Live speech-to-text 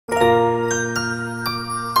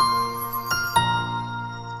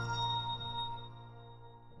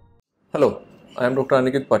I am Dr.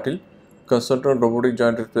 Aniket Patil, consultant robotic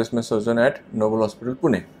joint replacement surgeon at Noble Hospital,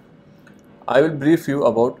 Pune. I will brief you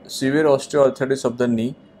about severe osteoarthritis of the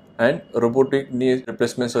knee and robotic knee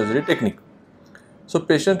replacement surgery technique. So,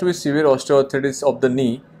 patients with severe osteoarthritis of the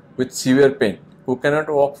knee with severe pain who cannot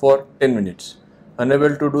walk for 10 minutes,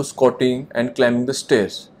 unable to do squatting and climbing the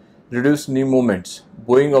stairs, reduced knee movements,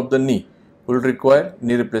 bowing of the knee will require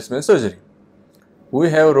knee replacement surgery. We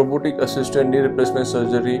have robotic assisted knee replacement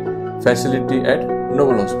surgery facility at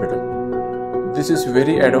Noble Hospital. This is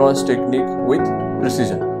very advanced technique with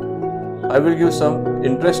precision. I will give some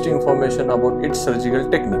interesting information about its surgical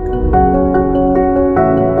technique.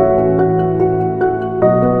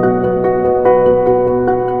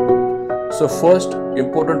 So first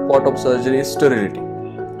important part of surgery is sterility.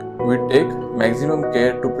 We take maximum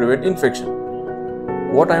care to prevent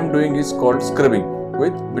infection. What I am doing is called scrubbing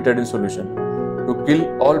with betadine solution to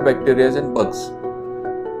kill all bacteria and bugs.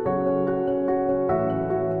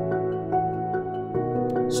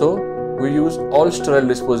 So we use all sterile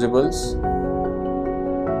disposables.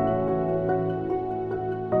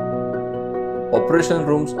 Operation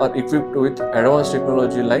rooms are equipped with advanced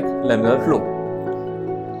technology like laminar flow.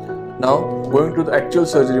 Now going to the actual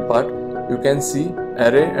surgery part, you can see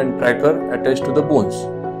array and tracker attached to the bones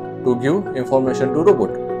to give information to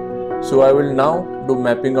robot. So I will now do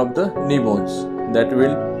mapping of the knee bones that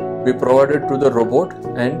will be provided to the robot,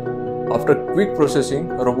 and after quick processing,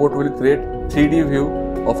 robot will create 3D view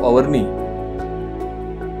of our knee.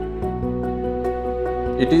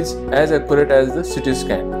 It is as accurate as the CT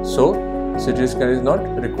scan, so CT scan is not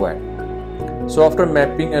required. So after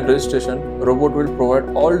mapping and registration, robot will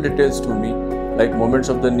provide all details to me like movements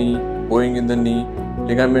of the knee, bowing in the knee,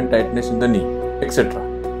 ligament tightness in the knee, etc.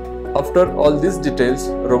 After all these details,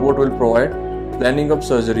 robot will provide planning of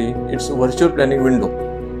surgery, its virtual planning window.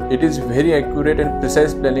 It is very accurate and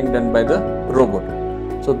precise planning done by the robot.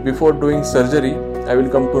 So before doing surgery, I will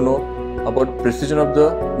come to know about precision of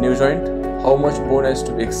the new joint, how much bone has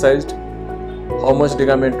to be excised, how much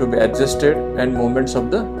ligament to be adjusted, and movements of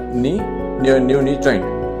the new knee joint.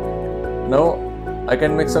 Now I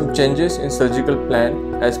can make some changes in surgical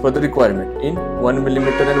plan as per the requirement in 1 mm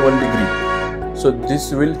and 1 degree. So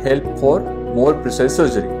this will help for more precise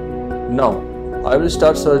surgery. Now I will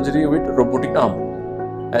start surgery with robotic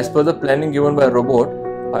arm. As per the planning given by robot,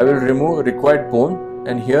 I will remove required bone,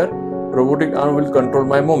 and here robotic arm will control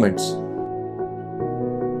my movements.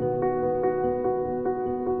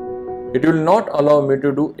 It will not allow me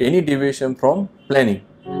to do any deviation from planning.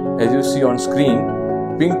 As you see on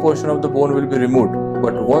screen, pink portion of the bone will be removed,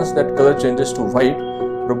 but once that color changes to white,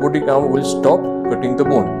 robotic arm will stop cutting the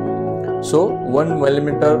bone. So 1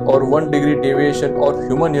 mm or 1 degree deviation or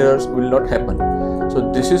human errors will not happen.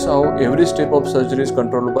 So this is how every step of surgery is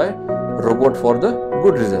controlled by robot for the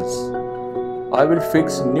good results. I will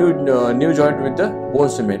fix new joint with the bone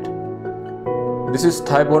cement. This is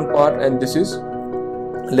thigh bone part and this is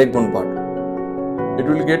leg bone part. It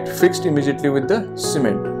will get fixed immediately with the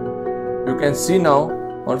cement. You can see now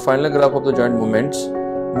on final graph of the joint movements,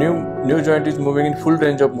 new joint is moving in full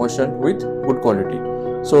range of motion with good quality.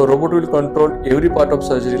 So robot will control every part of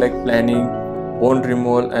surgery like planning, bone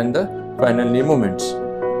removal, and the final knee movements.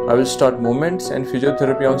 I will start movements and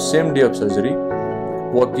physiotherapy on same day of surgery.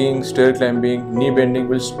 Walking, stair climbing, knee bending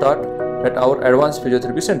will start at our advanced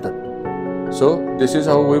physiotherapy center. So this is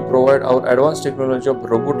how we provide our advanced technology of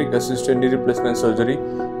robotic assisted knee replacement surgery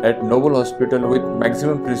at Noble Hospital with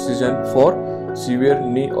maximum precision for severe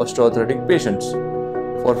knee osteoarthritic patients.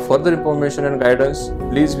 For further information and guidance,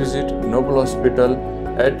 please visit Noble Hospital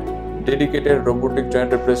at dedicated robotic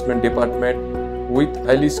joint replacement department with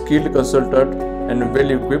highly skilled consultant and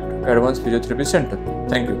well-equipped advanced physiotherapy center.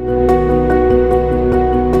 Thank you.